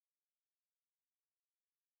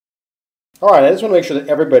All right, I just want to make sure that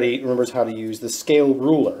everybody remembers how to use the scale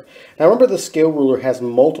ruler. Now remember, the scale ruler has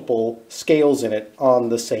multiple scales in it on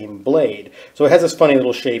the same blade. So it has this funny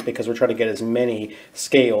little shape because we're trying to get as many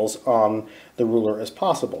scales on the ruler as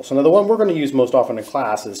possible. So now the one we're going to use most often in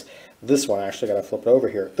class is this one. I actually got to flip it over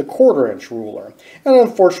here, the 1/4 inch ruler. And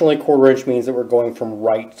unfortunately, 1/4 inch means that we're going from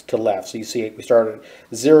right to left. So you see we start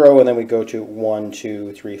at 0 and then we go to 1,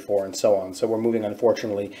 2, 3, 4, and so on. So we're moving,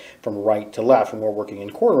 unfortunately, from right to left when we're working in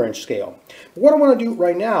 1/4 inch scale. But what I want to do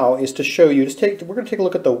right now is to show you, we're going to take a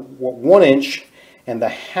look at the 1 inch and the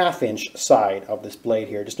 1/2 inch side of this blade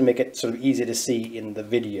here, just to make it sort of easy to see in the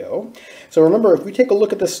video. So remember, if we take a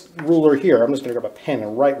look at this ruler here, I'm just going to grab a pen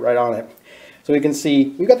and write right on it. So we can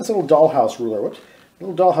see we've got this little dollhouse ruler. Whoops.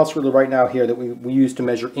 Little dollhouse ruler right now here that we use to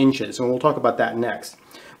measure inches, and we'll talk about that next.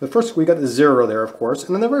 But first, we got the 0 there, of course,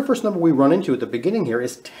 and then the very first number we run into at the beginning here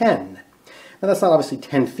is 10. Now that's not obviously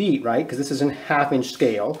 10 feet, right? Because this is in 1/2 inch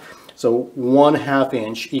scale. So 1/2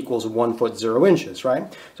 inch equals 1 foot 0 inches,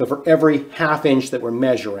 right? So for every 1/2 inch that we're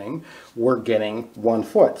measuring, we're getting 1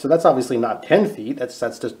 foot. So that's obviously not 10 feet. That's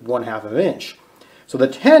just 1/2 of an inch. So the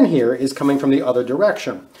 10 here is coming from the other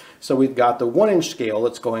direction. So we've got the 1 inch scale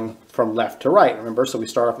that's going from left to right, remember? So we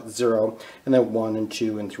start off at 0, and then 1 and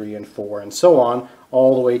 2 and 3 and 4 and so on,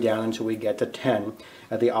 all the way down until we get to 10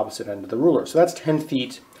 at the opposite end of the ruler. So that's 10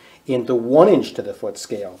 feet in the 1 inch to the foot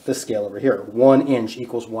scale, this scale over here. 1 inch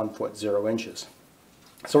equals 1 foot 0 inches.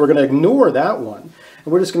 So we're going to ignore that one,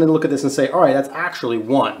 and we're just going to look at this and say, all right, that's actually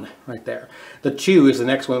 1 right there. The 2 is the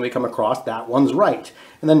next one we come across. That one's right.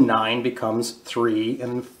 And then 9 becomes 3,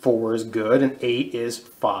 and 4 is good, and 8 is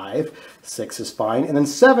 5, 6 is fine, and then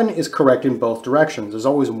 7 is correct in both directions. There's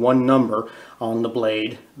always one number on the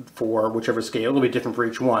blade for whichever scale. It'll be different for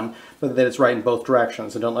each one, but that it's right in both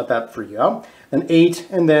directions, so don't let that freak you out. Then 8,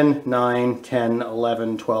 and then 9, 10,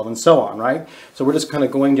 11, 12, and so on, right? So we're just kind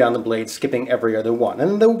of going down the blade, skipping every other one.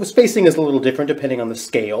 And the spacing is a little different depending on the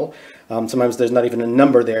scale. Sometimes there's not even a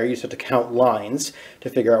number there. You just have to count lines to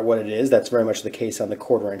figure out what it is. That's very much the case on the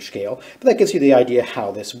 1/4 inch scale. But that gives you the idea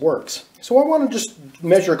how this works. So I want to just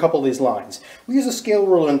measure a couple of these lines. We use a scale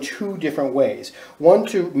ruler in 2 different ways. One,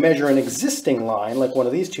 to measure an existing line, like one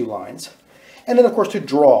of these 2 lines. And then, of course, to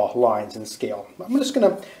draw lines in scale. I'm just going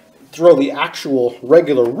to throw the actual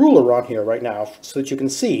regular ruler on here right now so that you can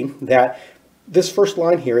see that this first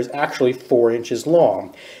line here is actually 4 inches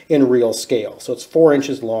long in real scale. So it's 4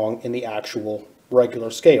 inches long in the actual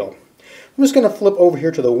regular scale. I'm just going to flip over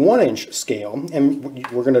here to the 1 inch scale, and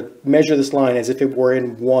we're going to measure this line as if it were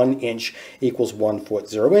in 1 inch equals 1 foot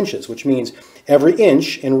 0 inches, which means every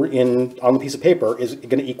inch on the piece of paper is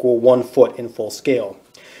going to equal 1 foot in full scale.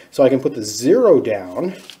 So I can put the 0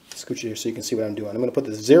 down. Scooch it here so you can see what I'm doing. I'm going to put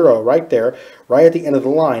the 0 right there, right at the end of the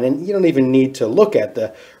line, and you don't even need to look at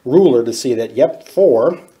the ruler to see that, yep,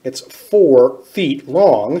 it's 4 feet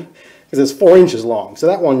long, because it's 4 inches long. So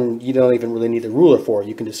that one you don't even really need the ruler for.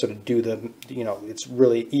 You can just sort of do the, it's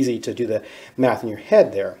really easy to do the math in your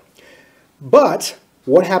head there. But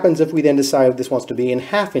what happens if we then decide this wants to be in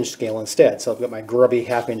 1/2 inch scale instead? So I've got my grubby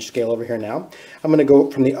 1/2 inch scale over here now. I'm going to go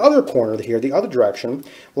from the other corner here, the other direction,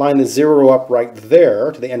 line the 0 up right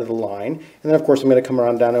there to the end of the line. And then, of course, I'm going to come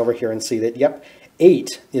around down over here and see that, yep,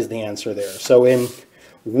 8 is the answer there. So in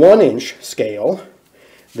 1 inch scale,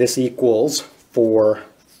 this equals 4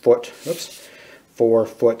 foot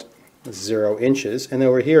 0 inches. And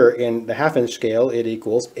over here in the 1/2 inch scale, it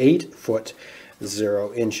equals 8 foot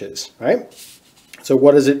 0 inches, right? So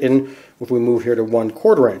what is it if we move here to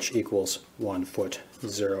 1/4 inch equals 1 foot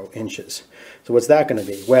 0 inches? So what's that going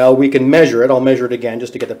to be? Well, we can measure it. I'll measure it again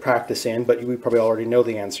just to get the practice in, but we probably already know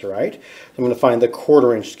the answer, right? So I'm going to find the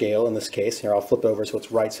 1/4 inch scale in this case. Here, I'll flip over so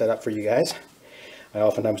it's right set up for you guys. I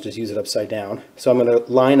oftentimes just use it upside down. So I'm going to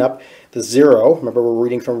line up the 0. Remember, we're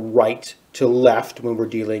reading from right to left when we're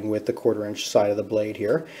dealing with the 1/4 inch side of the blade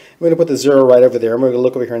here. I'm going to put the 0 right over there. I'm going to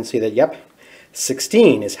look over here and see that, yep,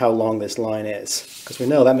 16 is how long this line is. Because we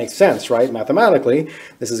know that makes sense, right? Mathematically,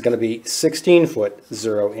 this is going to be 16 foot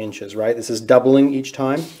 0 inches, right? This is doubling each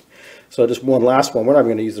time. So just one last one. We're not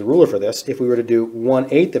going to use the ruler for this. If we were to do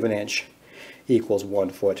 1/8 of an inch equals 1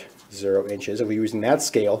 foot 0 inches, if we're using that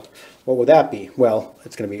scale, what would that be? Well,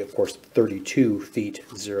 it's going to be, of course, 32 feet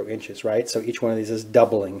 0 inches, right? So each one of these is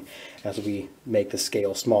doubling as we make the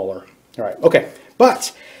scale smaller. All right, okay,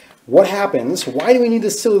 but what happens? Why do we need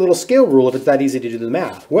this silly little scale rule if it's that easy to do the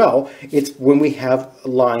math? Well, it's when we have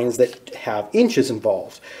lines that have inches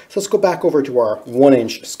involved. So let's go back over to our 1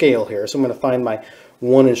 inch scale here. So I'm going to find my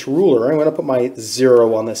 1 inch ruler. I'm going to put my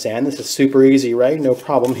 0 on this end. This is super easy, right? No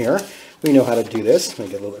problem here. We know how to do this. Let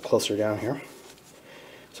me get a little bit closer down here.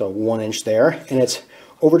 So 1 inch there, and it's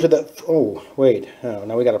over to the, oh, wait, oh,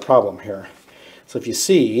 now we got a problem here. So if you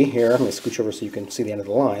see here, I'm going to scooch over so you can see the end of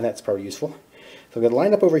the line. That's probably useful. So I'm going to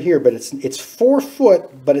line up over here, but it's 4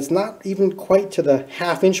 foot, but it's not even quite to the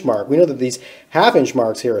half-inch mark. We know that these half-inch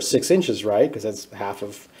marks here are 6 inches, right? Because that's half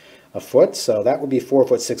of a foot. So that would be 4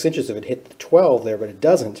 foot 6 inches if it hit the 12 there, but it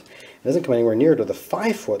doesn't. It doesn't come anywhere near to the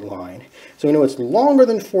 5 foot line. So we know it's longer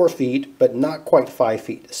than 4 feet, but not quite 5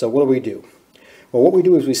 feet. So what do? Well, what we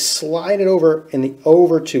do is we slide it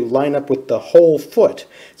over to line up with the whole foot.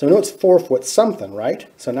 So we know it's 4 foot something, right?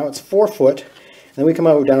 So now it's 4 foot. And then we come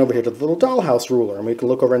down over here to the little dollhouse ruler, and we can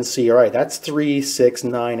look over and see, all right, that's 3, 6,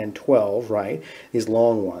 9, and 12, right? These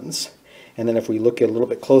long ones. And then if we look a little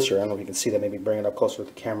bit closer, I don't know if you can see that, maybe bring it up closer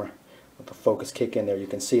with the camera, let the focus kick in there, you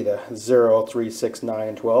can see the 0, 3, 6, 9,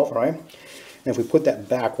 and 12, right? And if we put that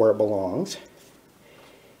back where it belongs,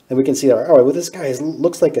 then we can see that, all right, well, this guy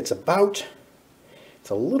looks like it's a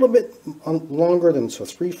little bit longer than, so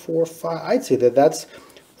 3, 4, 5, I'd say that's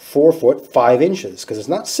 4 foot 5 inches, because it's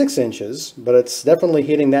not 6 inches, but it's definitely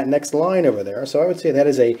hitting that next line over there. So I would say that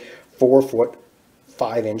is a 4 foot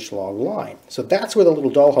 5 inch long line. So that's where the little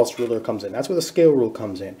dollhouse ruler comes in. That's where the scale rule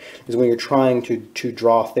comes in, is when you're trying to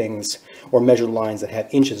draw things or measure lines that have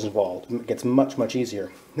inches involved. It gets much, much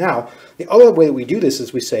easier. Now, the other way that we do this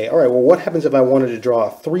is we say, all right, well, what happens if I wanted to draw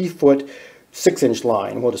a 3 foot 6 inch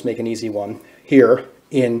line? We'll just make an easy one here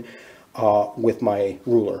in with my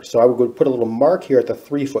ruler. So I would put a little mark here at the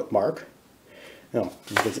 3 foot mark. No,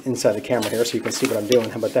 it's inside the camera here so you can see what I'm doing.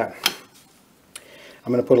 How about that?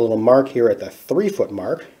 I'm going to put a little mark here at the 3 foot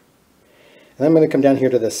mark. And I'm going to come down here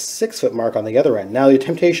to the 6 foot mark on the other end. Now the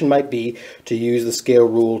temptation might be to use the scale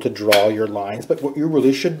rule to draw your lines, but what you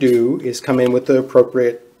really should do is come in with the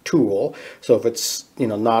appropriate tool. So if it's, you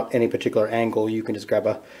know, not any particular angle, you can just grab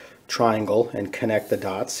a triangle and connect the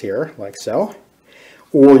dots here like so.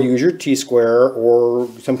 Or use your T-square or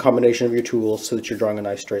some combination of your tools so that you're drawing a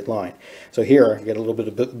nice straight line. So here, you get a little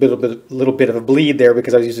bit of a bleed there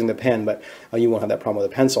because I was using the pen, but you won't have that problem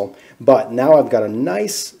with a pencil. But now I've got a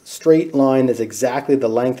nice straight line that's exactly the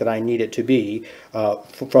length that I need it to be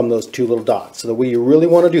from those 2 little dots. So the way you really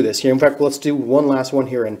want to do this here, in fact, let's do one last one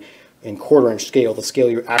here in 1/4 inch scale, the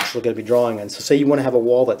scale you're actually going to be drawing in. So say you want to have a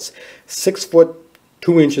wall that's 6 foot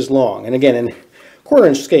 2 inches long, and again, in 1/4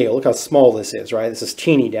 inch scale, look how small this is, right? This is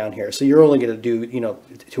teeny down here. So you're only going to do, you know,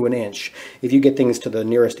 to an inch. If you get things to the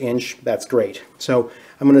nearest inch, that's great. So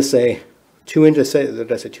I'm going to say 2 inches. Did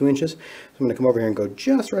I say 2 inches? So I'm going to come over here and go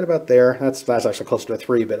just right about there. That's actually closer to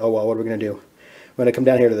 3, but oh well, what are we going to do? I'm going to come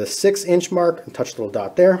down here to the 6 inch mark and touch the little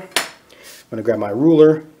dot there. I'm going to grab my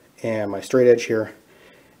ruler and my straight edge here.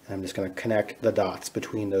 And I'm just going to connect the dots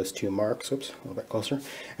between those 2 marks. Oops, a little bit closer.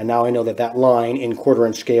 And now I know that that line in 1/4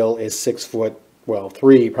 inch scale is 6 foot, well,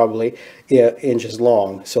 3 probably inches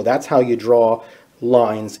long. So that's how you draw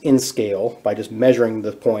lines in scale, by just measuring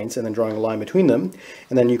the points and then drawing a line between them.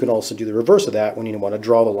 And then you can also do the reverse of that when you want to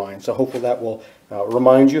draw the line. So hopefully that will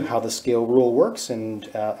remind you how the scale rule works, and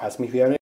ask me if you have any